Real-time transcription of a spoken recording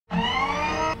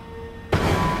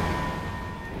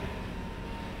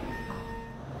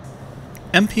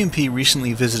MP&P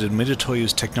recently visited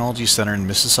Mitutoyo's Technology Center in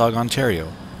Mississauga, Ontario,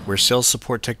 where sales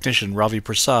support technician Ravi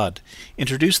Prasad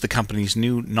introduced the company's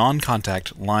new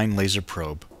non-contact line laser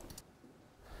probe.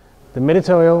 The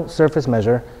Mitutoyo surface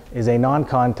measure is a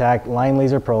non-contact line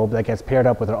laser probe that gets paired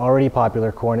up with our already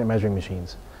popular coordinate measuring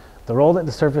machines. The role that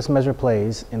the surface measure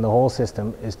plays in the whole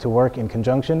system is to work in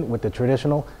conjunction with the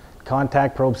traditional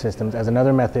contact probe systems as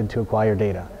another method to acquire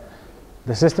data.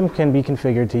 The system can be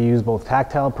configured to use both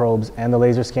tactile probes and the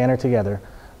laser scanner together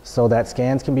so that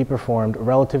scans can be performed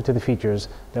relative to the features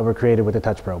that were created with the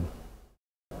touch probe.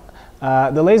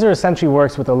 The laser essentially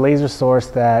works with a laser source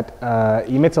that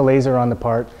emits a laser on the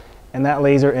part, and that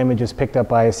laser image is picked up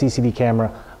by a CCD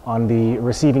camera on the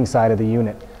receiving side of the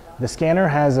unit. The scanner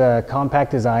has a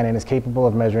compact design and is capable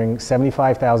of measuring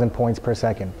 75,000 points per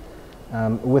second.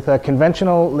 With a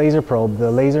conventional laser probe,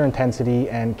 the laser intensity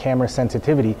and camera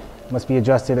sensitivity must be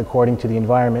adjusted according to the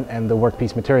environment and the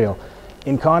workpiece material.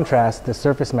 In contrast, the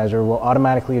surface measure will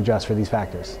automatically adjust for these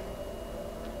factors.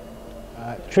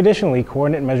 Traditionally,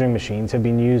 coordinate measuring machines have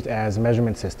been used as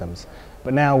measurement systems,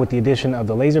 but now with the addition of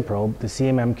the laser probe, the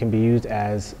CMM can be used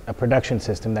as a production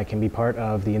system that can be part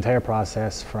of the entire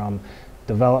process from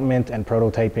development and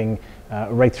prototyping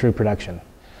right through production.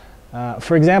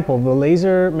 For example, the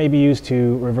laser may be used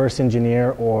to reverse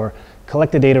engineer or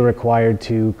collect the data required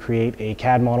to create a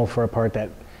CAD model for a part that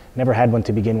never had one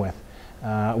to begin with,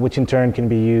 which in turn can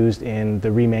be used in the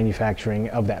remanufacturing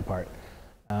of that part.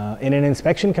 In an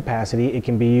inspection capacity, it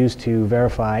can be used to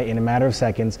verify in a matter of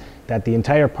seconds that the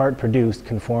entire part produced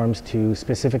conforms to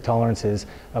specific tolerances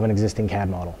of an existing CAD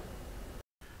model.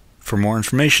 For more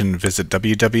information, visit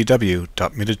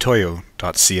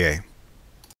www.mitutoyo.ca.